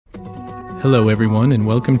Hello, everyone, and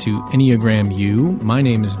welcome to Enneagram U. My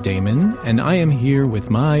name is Damon, and I am here with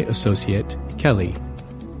my associate, Kelly.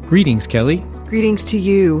 Greetings, Kelly. Greetings to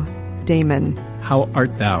you, Damon. How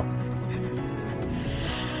art thou?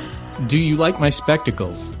 Do you like my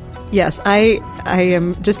spectacles? Yes, I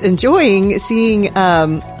am just enjoying seeing,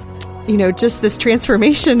 just this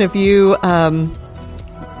transformation of you,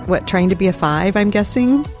 trying to be a 5, I'm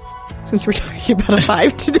guessing? Since we're talking about a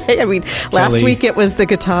 5 today. I mean, last week it was the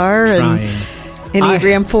guitar and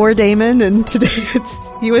Enneagram 4 Damon, and today it's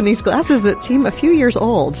you in these glasses that seem a few years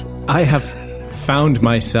old. I have found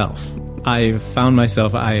myself. I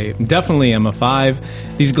definitely am a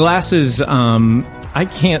 5. These glasses, I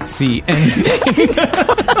can't see anything.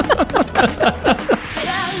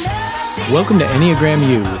 Welcome to Enneagram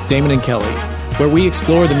U with Damon and Kelly, where we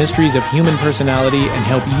explore the mysteries of human personality and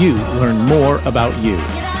help you learn more about you.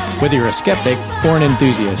 Whether you're a skeptic or an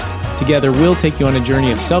enthusiast, together we'll take you on a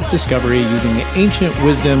journey of self-discovery using the ancient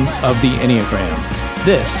wisdom of the Enneagram.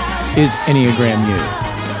 This is Enneagram U.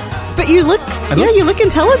 But you look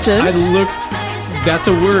intelligent. That's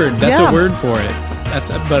a word. That's a word for it.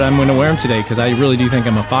 But I'm going to wear them today because I really do think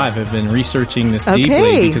I'm a 5. I've been researching this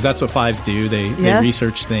deeply because that's what 5s do. They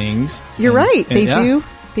research things. You're right. They do.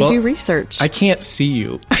 They do research. I can't see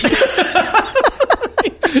you.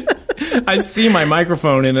 I see my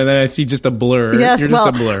microphone and then I see just a blur. Yes, You're just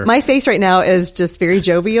a blur. My face right now is just very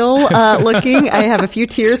jovial looking. I have a few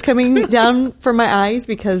tears coming down from my eyes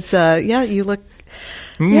because, you look,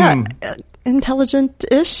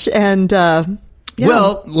 intelligent-ish and,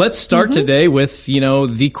 Well, let's start today with,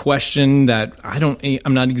 the question that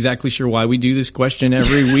I'm not exactly sure why we do this question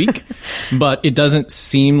every week, but it doesn't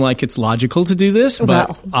seem like it's logical to do this,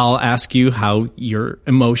 but I'll ask you how your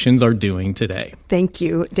emotions are doing today. Thank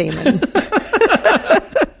you, Damon.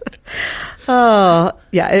 Oh,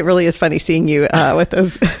 yeah, it really is funny seeing you with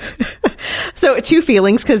those. So 2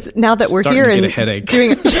 feelings, because now that we're here and get a headache.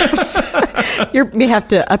 You may have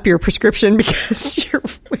to up your prescription because you're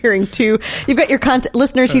wearing 2. You've got your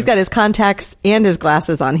listeners. He's got his contacts and his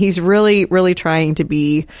glasses on. He's really, really trying to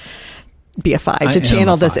be a 5, to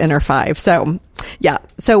channel this inner 5. So, yeah.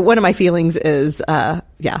 So one of my feelings is,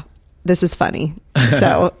 this is funny.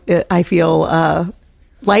 So I feel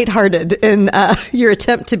lighthearted in your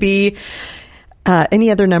attempt to be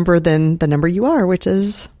any other number than the number you are, which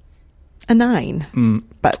is a 9.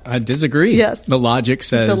 But I disagree. Yes. The logic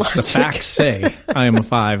says, the facts say I am a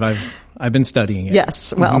 5. I've been studying it.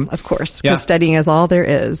 Yes. Well, of course, because studying is all there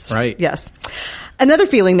is. Right. Yes. Another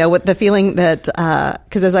feeling, though, the feeling that,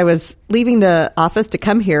 because as I was leaving the office to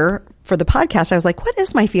come here for the podcast, I was like, what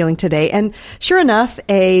is my feeling today? And sure enough,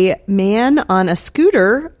 a man on a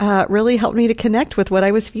scooter really helped me to connect with what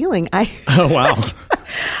I was feeling. Oh, wow.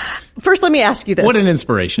 First, let me ask you this. What an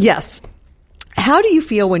inspiration. Yes. How do you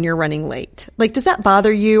feel when you're running late? Like, does that bother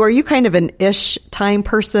you? Are you kind of an ish time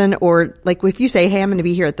person? Or like if you say, hey, I'm going to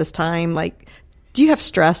be here at this time, like, do you have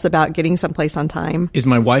stress about getting someplace on time? Is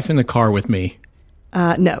my wife in the car with me?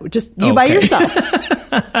 No, just you by yourself.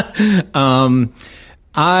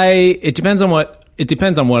 It depends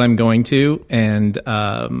on what I'm going to and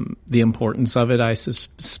the importance of it. I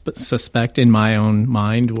suspect in my own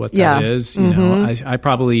mind what that is. You know, I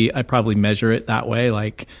probably measure it that way.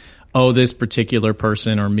 Like, oh, this particular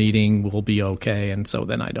person or meeting will be okay, and so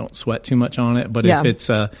then I don't sweat too much on it. But if it's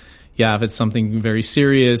something very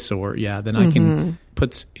serious, or then I can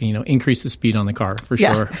increase the speed on the car for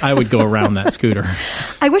sure. I would go around that scooter.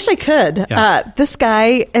 I wish I could. Yeah. This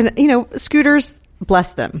guy, and scooters,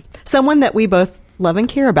 bless them. Someone that we both love and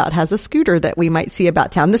care about has a scooter that we might see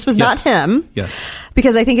about town. This was not him. Yes.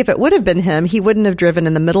 Because I think if it would have been him, he wouldn't have driven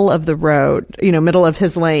in the middle of the road, middle of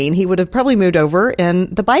his lane. He would have probably moved over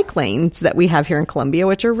in the bike lanes that we have here in Columbia,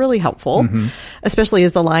 which are really helpful, especially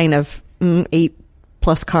as the line of 8+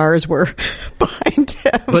 cars were behind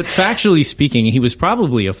him. But factually speaking, he was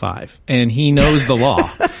probably a 5, and he knows the law.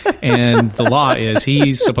 And the law is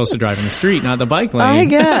he's supposed to drive in the street, not the bike lane. I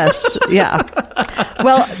guess. Yeah.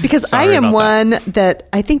 Well, because I am one that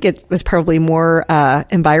I think it was probably more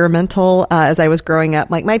environmental as I was growing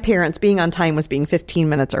up. Like my parents, being on time was being 15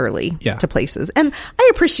 minutes early to places. And I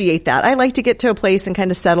appreciate that. I like to get to a place and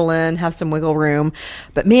kind of settle in, have some wiggle room.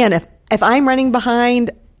 But man, if I'm running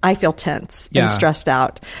behind, I feel tense and stressed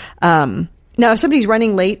out. Now, if somebody's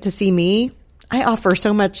running late to see me, I offer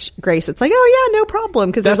so much grace. It's like, oh yeah, no problem.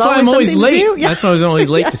 Because there's always something late. to do. Yeah. That's why I'm always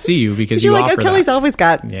late to see you, because you're you like, offer Kelly's that. always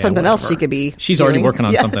got something else she could be. She's doing. already working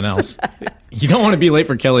on something else. You don't want to be late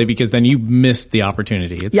for Kelly because then you missed the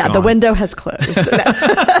opportunity. It's gone. The window has closed.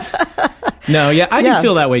 I do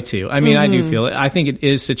feel that way too. I mean, I do feel it. I think it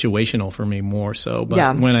is situational for me more so.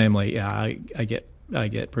 But when I am late, I get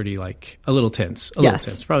pretty like a little tense. A little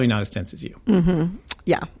tense. Probably not as tense as you. Mm-hmm.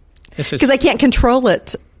 Yeah. Because I can't control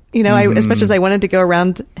it. You know, as much as I wanted to go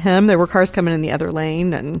around him, there were cars coming in the other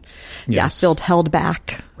lane and felt held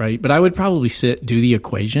back. Right. But I would probably do the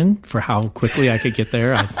equation for how quickly I could get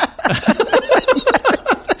there.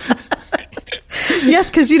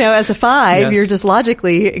 Yes, because, as a 5, you're just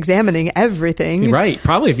logically examining everything. Right.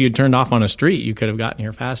 Probably if you had turned off on a street, you could have gotten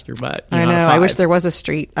here faster. But I know. I wish there was a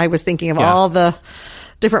street. I was thinking of all the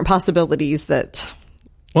different possibilities that...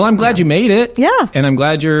 Well, I'm glad you made it. Yeah. And I'm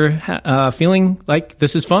glad you're feeling like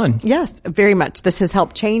this is fun. Yes, very much. This has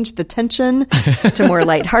helped change the tension to more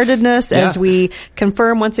lightheartedness as we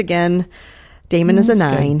confirm once again, Damon is a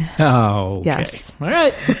 9. Good. Oh, okay. Yes. All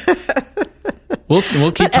right. We'll keep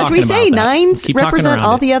talking about that. As we say, 9s represent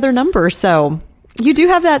all the other numbers. So you do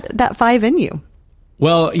have that 5 in you.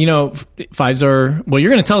 Well, 5s are... Well,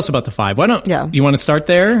 you're going to tell us about the 5. Why don't you want to start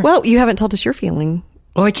there? Well, you haven't told us your feeling.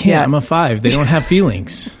 Well, I can't. Yeah. I'm a 5. They don't have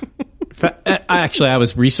feelings. I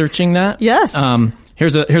was researching that. Yes.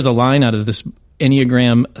 Here's a line out of this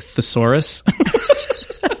Enneagram Thesaurus.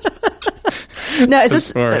 Now,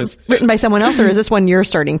 is this written by someone else, or is this one you're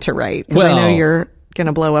starting to write? Because I know you're going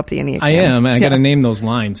to blow up the Enneagram. I am. I got to name those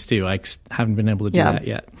lines, too. I haven't been able to do that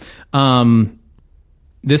yet.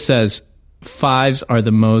 This says, 5s are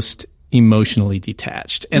the most emotionally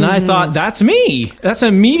detached. And I thought, that's me. That's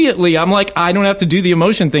immediately, I'm like, I don't have to do the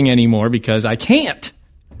emotion thing anymore because I can't.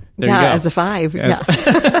 There you go. As a 5.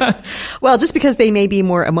 Yeah. Well, just because they may be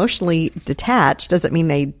more emotionally detached doesn't mean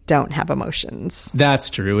they don't have emotions. That's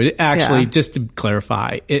true. It actually, just to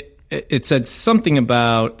clarify, it said something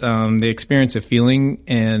about the experience of feeling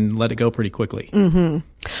and let it go pretty quickly. Mm-hmm.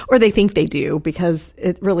 Or they think they do because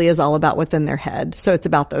it really is all about what's in their head. So it's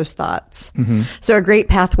about those thoughts. Mm-hmm. So a great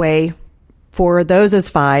pathway for those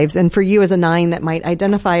as 5s and for you as a 9 that might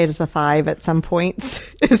identify it as a 5 at some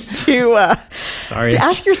points is to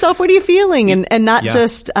ask yourself, what are you feeling? And not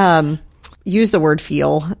just use the word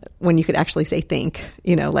feel when you could actually say think,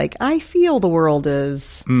 like I feel the world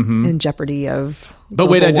is in jeopardy of But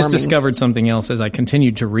wait, I just warming. discovered something else as I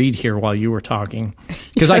continued to read here while you were talking.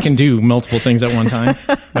 Because I can do multiple things at one time.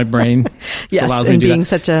 My brain allows me to do that. Being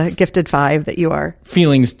such a gifted 5 that you are.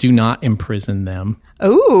 Feelings do not imprison them.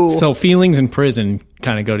 Oh. So feelings and prison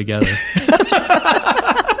kind of go together.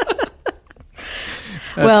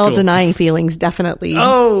 Well, cool. Denying feelings definitely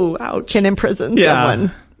can imprison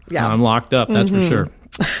someone. Yeah, I'm locked up, that's for sure.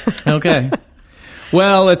 Okay.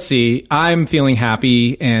 Well, let's see. I'm feeling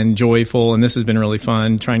happy and joyful, and this has been really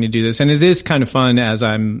fun trying to do this. And it is kind of fun as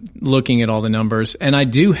I'm looking at all the numbers. And I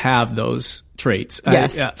do have those traits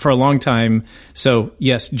for a long time. So,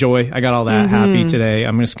 yes, joy. I got all that. Happy today.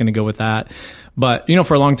 I'm just going to go with that. But,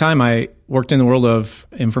 for a long time, I worked in the world of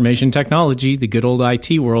information technology, the good old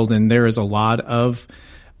IT world, and there is a lot of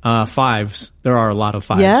 5s. There are a lot of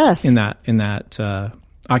 5s in that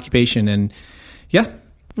occupation. And,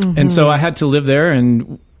 and so I had to live there,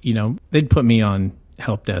 and, they'd put me on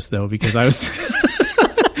help desk, though, because I was...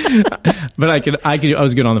 But I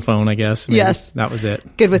was good on the phone, I guess. Maybe. Yes. That was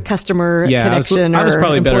it. Good with customer connection. I was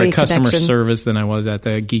probably better at customer connection. Service than I was at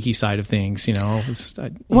the geeky side of things,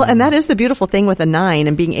 Well, and that is the beautiful thing with a 9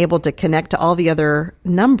 and being able to connect to all the other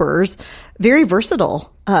numbers. Very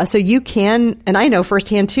versatile. So you can, and I know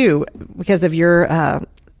firsthand too, because of your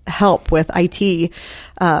help with IT,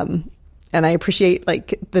 and I appreciate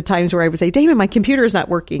the times where I would say, Damon, my computer is not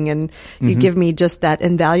working. And you give me just that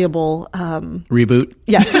invaluable... reboot.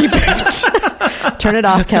 Yeah. Reboot. Turn it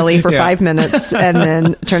off, Kelly, for 5 minutes and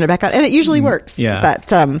then turn it back on. And it usually works. Yeah. But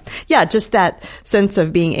just that sense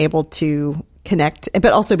of being able to connect,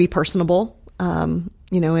 but also be personable,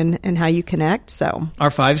 in how you connect. So are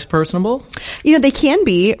 5s personable? They can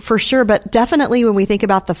be for sure, but definitely when we think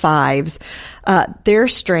about the 5s, their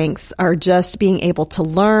strengths are just being able to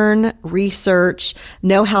learn, research,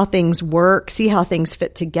 know how things work, see how things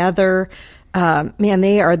fit together.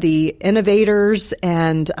 They are the innovators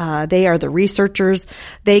and they are the researchers.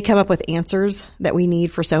 They come up with answers that we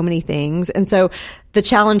need for so many things. And so the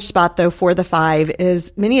challenge spot, though, for the 5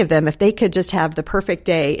 is many of them, if they could just have the perfect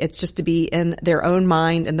day, it's just to be in their own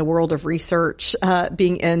mind in the world of research,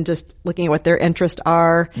 being in just looking at what their interests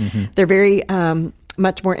are. They're very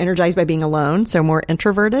much more energized by being alone, so more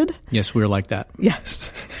introverted. Yes, we're like that.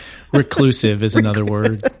 Yes. Reclusive is another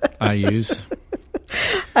word I use.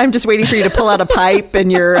 I'm just waiting for you to pull out a pipe and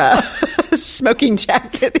your smoking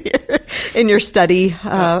jacket here in your study.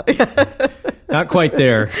 Not quite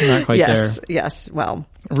there. Not quite there. Yes. Well,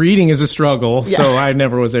 reading is a struggle, so I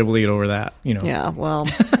never was able to get over that. Yeah. Well.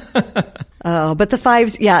 But the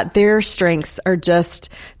 5s, their strengths are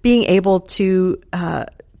just being able to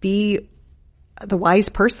be the wise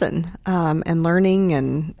person, and learning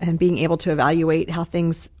and being able to evaluate how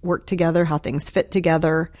things work together, how things fit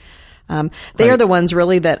together. They are the ones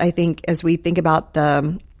really that I think, as we think about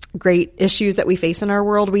the great issues that we face in our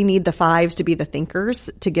world, we need the fives to be the thinkers,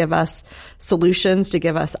 to give us solutions, to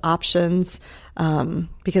give us options,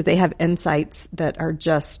 because they have insights that are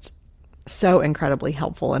just so incredibly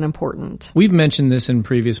helpful and important. We've mentioned this in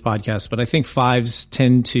previous podcasts, but I think fives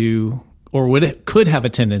tend to, or could have a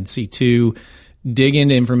tendency to dig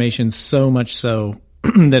into information so much so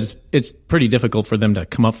that it's pretty difficult for them to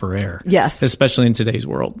come up for air. Yes. Especially in today's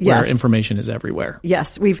world where information is everywhere.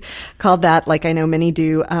 Yes. We've called that, like I know many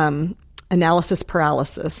do, analysis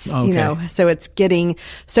paralysis. Okay. So it's getting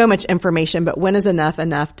so much information, but when is enough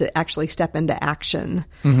to actually step into action?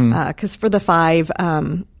 Because for the five,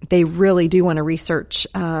 they really do want to research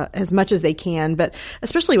as much as they can, but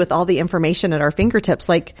especially with all the information at our fingertips,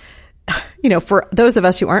 like, for those of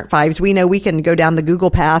us who aren't fives, we know we can go down the Google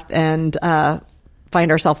path and find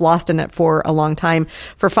ourselves lost in it for a long time.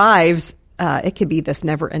 For fives, it could be this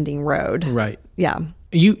never-ending road. Right. Yeah.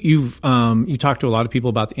 You talked to a lot of people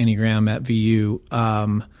about the Enneagram at VU.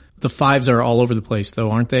 The fives are all over the place,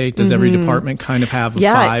 though, aren't they? Does every department kind of have a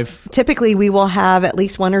five? Typically, we will have at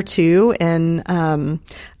least one or two in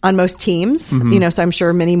on most teams. So I'm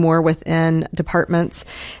sure many more within departments.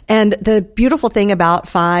 And the beautiful thing about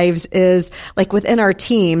fives is, like within our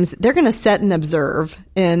teams, they're going to set and observe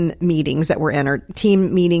in meetings that we're in, or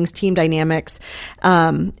team meetings, team dynamics,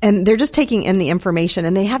 and they're just taking in the information.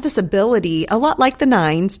 And they have this ability, a lot like the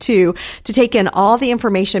nines, too, to take in all the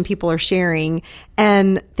information people are sharing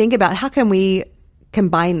and think about how can we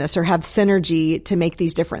combine this or have synergy to make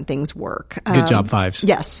these different things work. Good job, fives.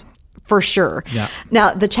 Yes, for sure. Yeah.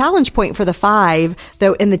 Now, the challenge point for the five,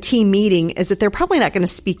 though, in the team meeting is that they're probably not going to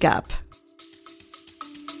speak up.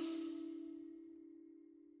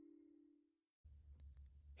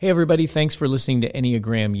 Hey everybody, thanks for listening to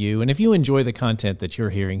Enneagram U. And if you enjoy the content that you're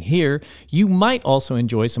hearing here, you might also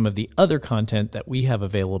enjoy some of the other content that we have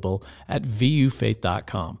available at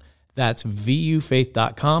vufaith.com. That's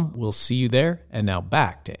vufaith.com. We'll see you there. And now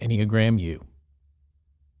back to Enneagram U.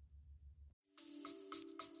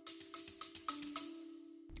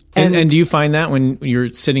 And do you find that when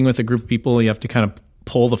you're sitting with a group of people, you have to kind of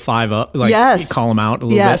pull the five up, like call them out a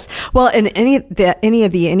little bit? Well, in any of the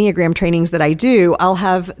Enneagram trainings that I do, I'll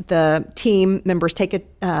have the team members take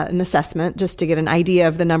an assessment just to get an idea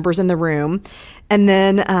of the numbers in the room. And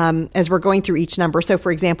then as we're going through each number, so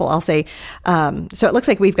for example, I'll say, so it looks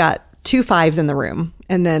like we've got 2 5s in the room.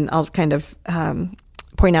 And then I'll kind of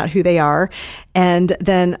point out who they are. And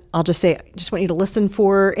then I'll just say, I just want you to listen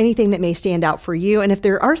for anything that may stand out for you. And if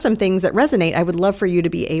there are some things that resonate, I would love for you to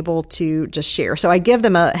be able to just share. So I give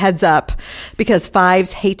them a heads up because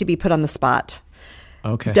fives hate to be put on the spot.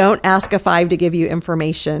 Okay. Don't ask a five to give you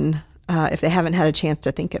information if they haven't had a chance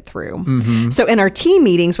to think it through. So in our team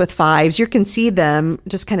meetings with fives, you can see them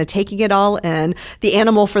just kind of taking it all in. The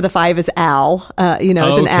animal for the five is owl, is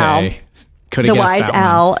an owl. The wise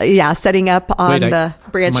owl, setting up on the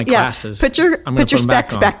branch. My glasses. Put your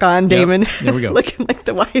specs back on, Damon. Yep. There we go. Looking like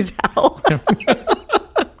the wise owl.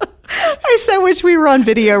 I so wish we were on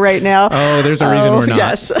video right now. Oh, there's a reason we're not.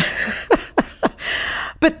 Yes.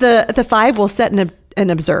 But the five will set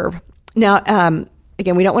and observe. Now,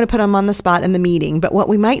 again, we don't want to put them on the spot in the meeting, but what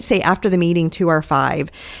we might say after the meeting to our five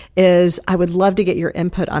is, I would love to get your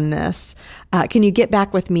input on this. Can you get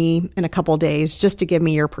back with me in a couple days just to give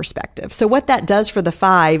me your perspective? So what that does for the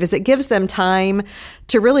five is it gives them time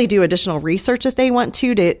to really do additional research if they want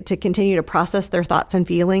to continue to process their thoughts and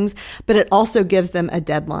feelings, but it also gives them a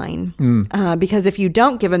deadline. Because if you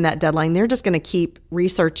don't give them that deadline, they're just going to keep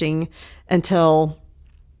researching until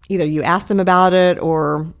either you ask them about it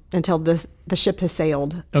or until the ship has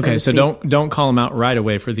sailed. Okay, so don't call them out right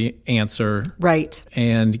away for the answer. Right.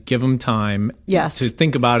 And give them time to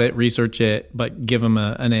think about it, research it, but give them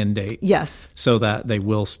an end date. Yes. So that they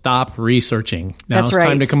will stop researching. Now That's it's right.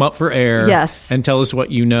 time to come up for air. Yes. And tell us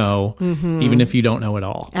what you know, even if you don't know it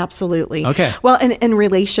all. Absolutely. Okay. Well, and in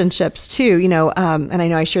relationships too, and I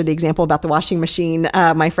know I shared the example about the washing machine,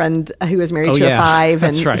 my friend who was married to a five,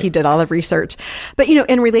 and he did all the research. But,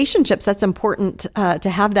 in relationships, that's important to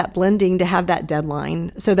have that blending, to have that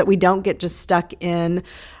deadline, so that we don't get just stuck in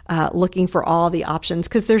looking for all the options,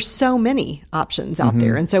 because there's so many options out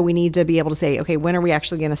there. And so we need to be able to say, okay, when are we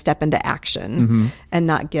actually going to step into action and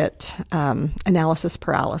not get analysis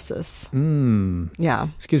paralysis? Yeah.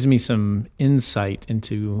 This gives me some insight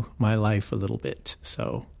into my life a little bit.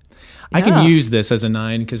 So I can use this as a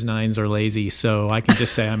 9 because 9s are lazy. So I can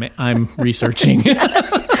just say I'm researching.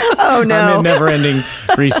 Oh, no. I'm in never-ending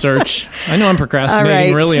research. I know I'm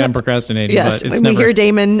procrastinating. Right. Really, I'm procrastinating. Yes, but it's when never, we hear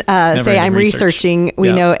Damon say I'm research. researching,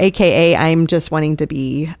 we know, AKA I'm just wanting to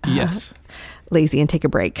be yes. lazy and take a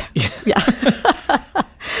break. Yeah.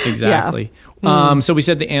 Exactly. So we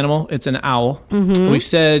said the animal, it's an owl. Mm-hmm. We've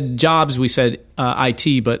said jobs, we said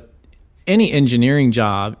IT, but any engineering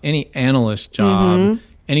job, any analyst job,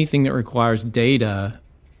 anything that requires data,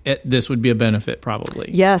 this would be a benefit probably.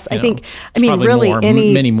 Yes, I think, really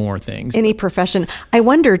any many more things. Any profession. I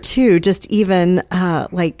wonder too, just even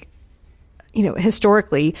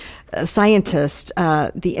historically, scientists,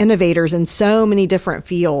 the innovators in so many different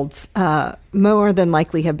fields, more than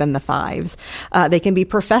likely have been the fives. They can be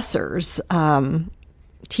professors,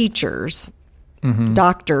 teachers,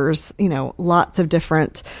 doctors, lots of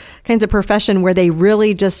different kinds of profession where they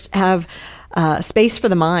really just have space for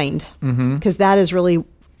the mind, because that is really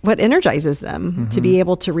what energizes them, to be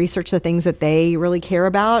able to research the things that they really care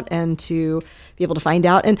about and to be able to find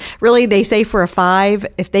out. And really, they say for a 5,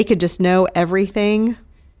 if they could just know everything,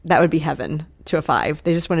 that would be heaven to a 5.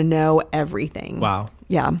 They just want to know everything. Wow.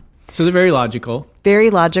 Yeah. So they're very logical. Very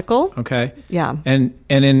logical. Okay. Yeah. And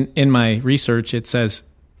in my research, it says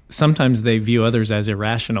sometimes they view others as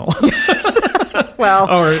irrational. Well,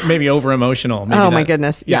 or maybe over emotional. Oh my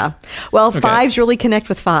goodness. Yeah. Well, okay. 5s really connect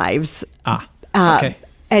with 5s. Okay.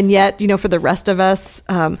 And yet, for the rest of us,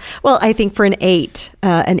 I think for an 8,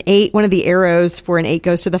 one of the arrows for an 8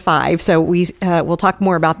 goes to the 5. So we'll talk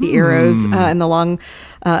more about the arrows in the long,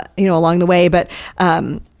 along the way. But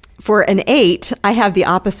for an 8, I have the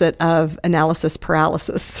opposite of analysis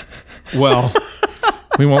paralysis. Well,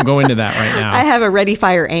 we won't go into that right now. I have a ready,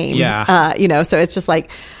 fire, aim. Yeah. So it's just like,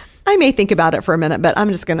 I may think about it for a minute, but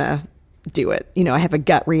I'm just going to do it. I have a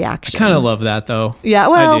gut reaction. I kind of love that, though. Yeah,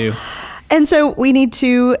 well, I do. And so we need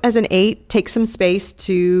to, as an 8, take some space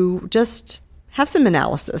to just have some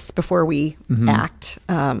analysis before we act.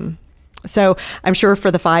 So I'm sure for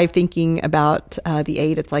the 5 thinking about the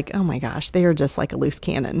 8, it's like, oh my gosh, they are just like a loose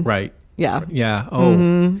cannon. Right. Yeah. Yeah.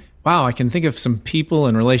 Oh, wow. I can think of some people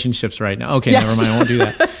and relationships right now. Okay, yes. Never mind. I won't do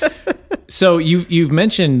that. So you've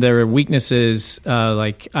mentioned there are weaknesses.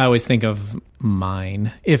 Like I always think of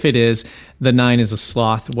mine. If it is the 9 is a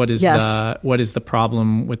sloth, what is the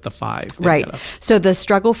problem with the 5? Right. So the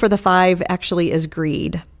struggle for the 5 actually is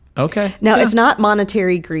greed. Okay. Now it's not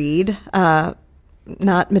monetary greed, not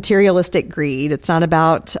materialistic greed. It's not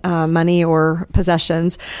about money or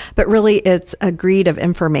possessions, but really it's a greed of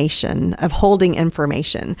information, of holding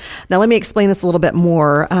information. Now let me explain this a little bit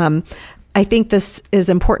more. I think this is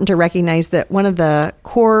important to recognize that one of the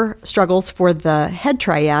core struggles for the head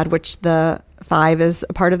triad, which the 5 is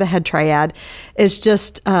a part of the head triad, is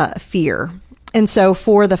just fear. And so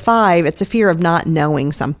for the 5, it's a fear of not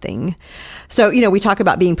knowing something. So, we talk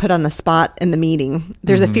about being put on the spot in the meeting.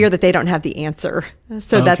 There's a fear that they don't have the answer.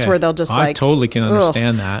 So that's where they'll just I totally can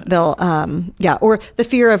understand that. They'll, or the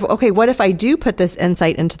fear of, okay, what if I do put this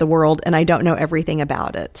insight into the world and I don't know everything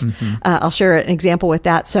about it? I'll share an example with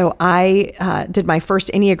that. So I did my first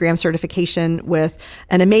Enneagram certification with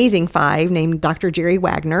an amazing 5 named Dr. Jerry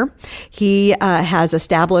Wagner. He has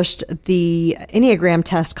established the Enneagram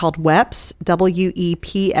test called WEPS,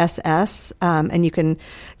 WEPSS, and you can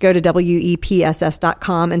go to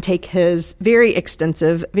WEPSS.com and take his very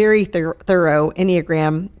extensive, very thorough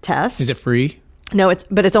Enneagram test. Is it free? No, it's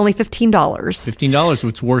only $15. $15,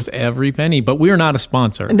 it's worth every penny. But we are not a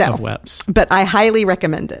sponsor of WEPS. But I highly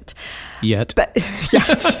recommend it. Yet. But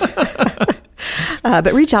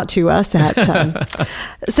but reach out to us at.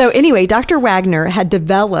 So anyway, Dr. Wagner had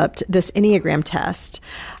developed this Enneagram test,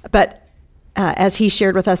 but as he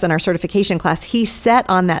shared with us in our certification class, he sat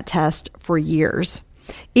on that test for years,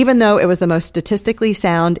 even though it was the most statistically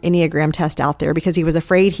sound Enneagram test out there, because he was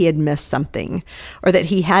afraid he had missed something or that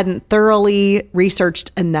he hadn't thoroughly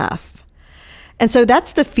researched enough. And so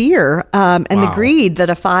that's the fear and the greed that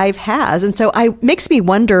a 5 has. And so it makes me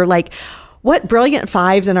wonder, like, what brilliant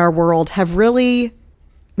 5s in our world have really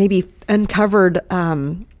maybe uncovered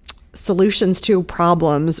solutions to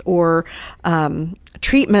problems or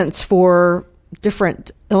treatments for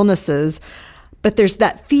different illnesses. But there's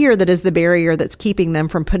that fear that is the barrier that's keeping them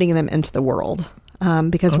from putting them into the world.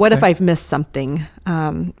 Because what if I've missed something?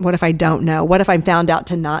 What if I don't know? What if I'm found out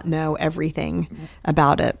to not know everything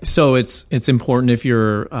about it? So it's important if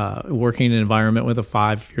you're working in an environment with a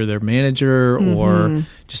 5, if you're their manager or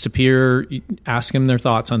just a peer, ask them their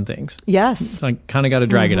thoughts on things. Yes. So I kind of got to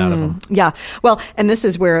drag it out of them. Yeah. Well, and this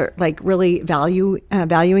is where really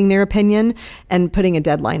valuing their opinion and putting a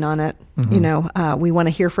deadline on it. We want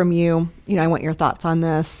to hear from you. I want your thoughts on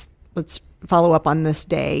this. Let's follow up on this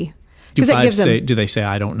day. Do 5s do they say,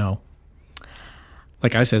 I don't know?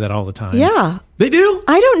 Like I say that all the time. Yeah. They do?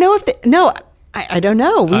 I don't know if I don't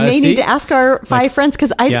know. We may need to ask our 5 friends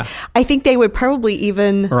because I think they would probably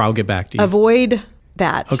even... Or I'll get back to you. Avoid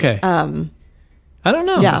that. Okay. I don't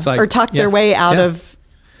know. Yeah. It's like, or talk their way out of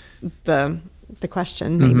the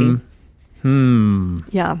question, maybe.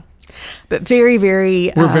 Yeah. But very,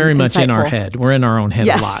 very we're very much insightful. In our head. We're in our own head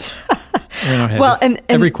a lot. We're in our head. Well, and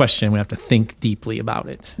every question we have to think deeply about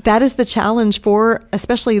it. That is the challenge for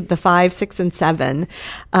especially the 5, 6, and 7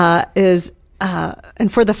 is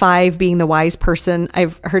and for the 5 being the wise person,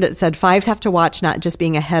 I've heard it said 5s have to watch not just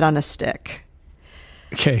being a head on a stick.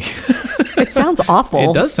 Okay. It sounds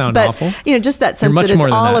awful. It does sound awful. You know, just that sense that it's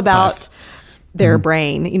all about their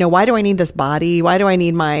brain. You know, why do I need this body? Why do I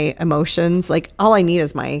need my emotions? Like, all I need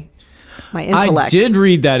is my intellect. I did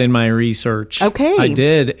read that in my research. Okay. I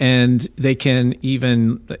did. And they can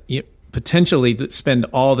even potentially spend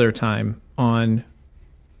all their time on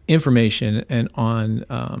information and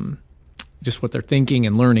on just what they're thinking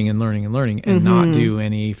and learning and not do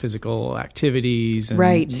any physical activities. And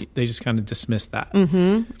they just kind of dismiss that.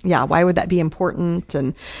 Yeah. Why would that be important?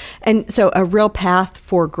 And so a real path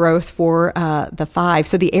for growth for the 5.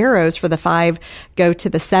 So the arrows for the 5 go to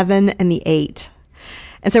the 7 and the 8.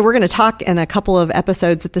 And so we're going to talk in a couple of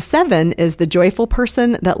episodes that the 7 is the joyful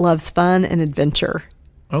person that loves fun and adventure.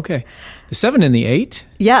 Okay. The 7 and the 8?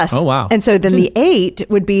 Yes. Oh, wow. And so then the 8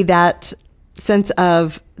 would be that sense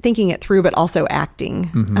of thinking it through, but also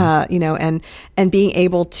acting, you know, and being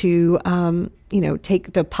able to, you know,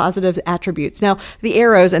 take the positive attributes. Now, the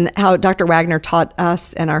arrows and how Dr. Wagner taught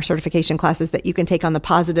us in our certification classes that you can take on the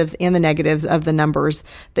positives and the negatives of the numbers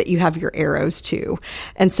that you have your arrows to.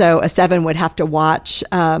 And so a 7 would have to watch,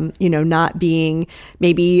 you know, not being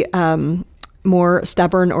maybe more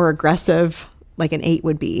stubborn or aggressive like an 8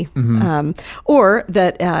 would be, or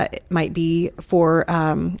that it might be for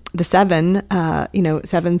the 7, you know,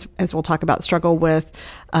 7s, as we'll talk about, struggle with,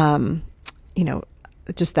 you know,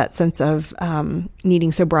 just that sense of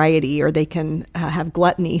needing sobriety, or they can have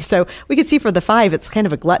gluttony. So we could see for the 5, it's kind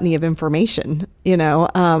of a gluttony of information, you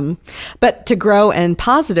know. But to grow in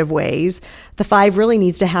positive ways, the 5 really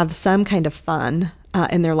needs to have some kind of fun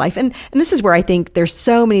in their life. And this is where I think there's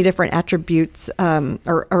so many different attributes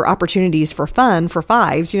or opportunities for fun for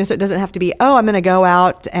 5s, you know, so it doesn't have to be, oh, I'm going to go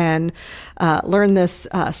out and learn this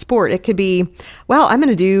sport. It could be, well, I'm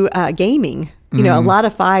going to do gaming. You know, a lot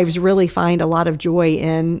of 5s really find a lot of joy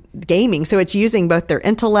in gaming. So it's using both their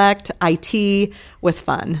intellect, IT with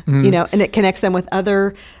fun, you know, and it connects them with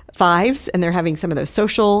other 5s, and they're having some of those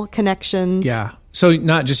social connections. Yeah. So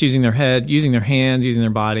not just using their head, using their hands, using their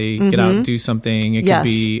body, get out and do something. It could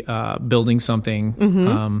be building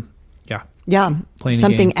something. Yeah. Playing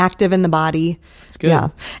something active in the body. It's good. Yeah.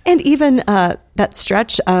 And even that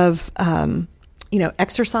stretch of, you know,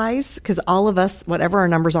 exercise, because all of us, whatever our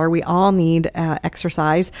numbers are, we all need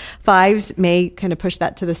exercise. 5s may kind of push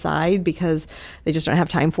that to the side because they just don't have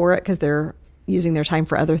time for it because they're using their time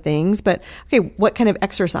for other things. But okay, what kind of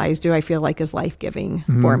exercise do I feel like is life-giving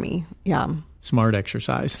for me? Yeah. Smart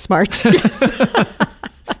exercise. Smart.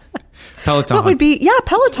 Peloton. What would be,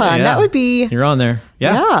 Peloton. Yeah. That would be. You're on there.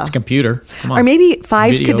 Yeah. It's a computer. Come on. Or maybe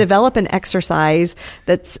 5s could develop an exercise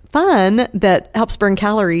that's fun, that helps burn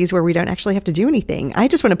calories where we don't actually have to do anything. I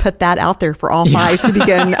just want to put that out there for all 5s to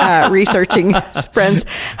begin researching. Friends,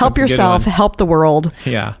 help yourself, help the world.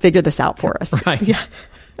 Yeah. Figure this out for us. Right. Yeah.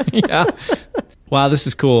 Yeah. Wow, this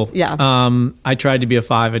is cool. Yeah. I tried to be a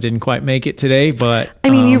 5. I didn't quite make it today, but I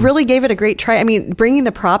mean, you really gave it a great try. I mean, bringing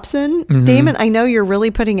the props in, Damon, I know you're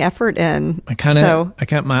really putting effort in.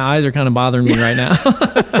 My eyes are kind of bothering me right now.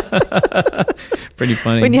 Pretty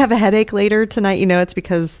funny. When you have a headache later tonight, you know it's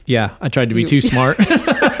because I tried to be too smart.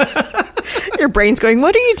 Your brain's going,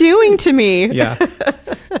 what are you doing to me? Yeah.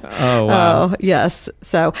 Oh, wow. Oh, yes.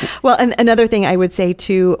 So, well, and another thing I would say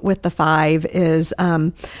too with the 5 is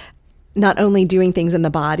not only doing things in the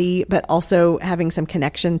body, but also having some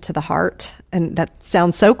connection to the heart. And that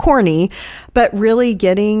sounds so corny, but really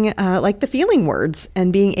getting like the feeling words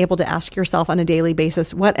and being able to ask yourself on a daily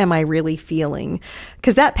basis, what am I really feeling?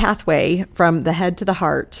 Because that pathway from the head to the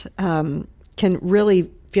heart can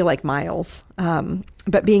really feel like miles.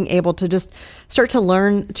 But being able to just start to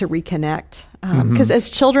learn to reconnect. Because as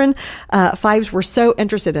children, 5s were so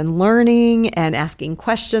interested in learning and asking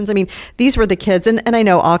questions. I mean, these were the kids, and I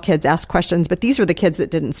know all kids ask questions, but these were the kids that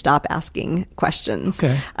didn't stop asking questions,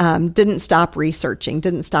 didn't stop researching,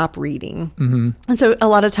 didn't stop reading. And so a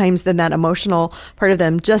lot of times then that emotional part of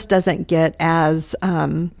them just doesn't get as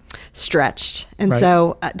stretched. And Right.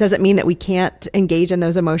 so does it mean that we can't engage in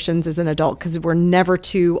those emotions as an adult? Because we're never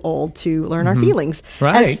too old to learn our feelings.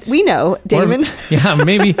 Right. As we know, Damon. Or,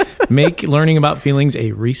 maybe make learning about feelings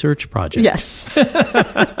a research project. Yes.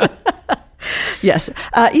 Yes.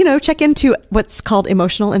 Check into what's called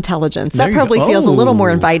emotional intelligence. There That you probably go. feels a little more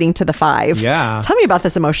Oh. inviting to the 5. Yeah. Tell me about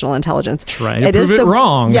this emotional intelligence. Try to prove it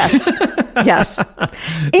wrong. Yes. Yes. And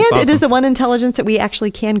it awesome. is the one intelligence that we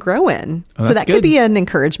actually can grow in. Oh, so that's that could good. be an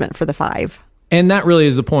encouragement for the 5. And that really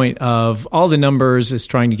is the point of all the numbers is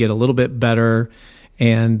trying to get a little bit better.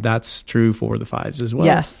 And that's true for the 5s as well.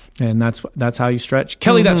 Yes. And that's how you stretch.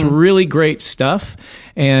 Kelly, that's really great stuff.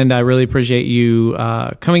 And I really appreciate you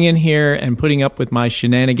coming in here and putting up with my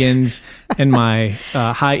shenanigans and my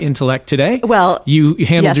high intellect today. Well, you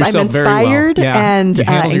handled yes, yourself I'm very well. inspired and you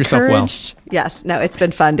handled yourself well. encouraged. Yes. No, it's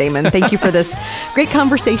been fun, Damon. Thank you for this great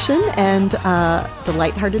conversation and the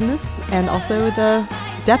lightheartedness and also the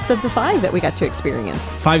depth of the 5 that we got to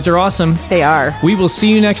experience. 5s are awesome. They are. We will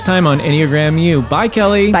see you next time on Enneagram U. Bye,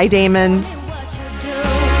 Kelly. Bye, Damon.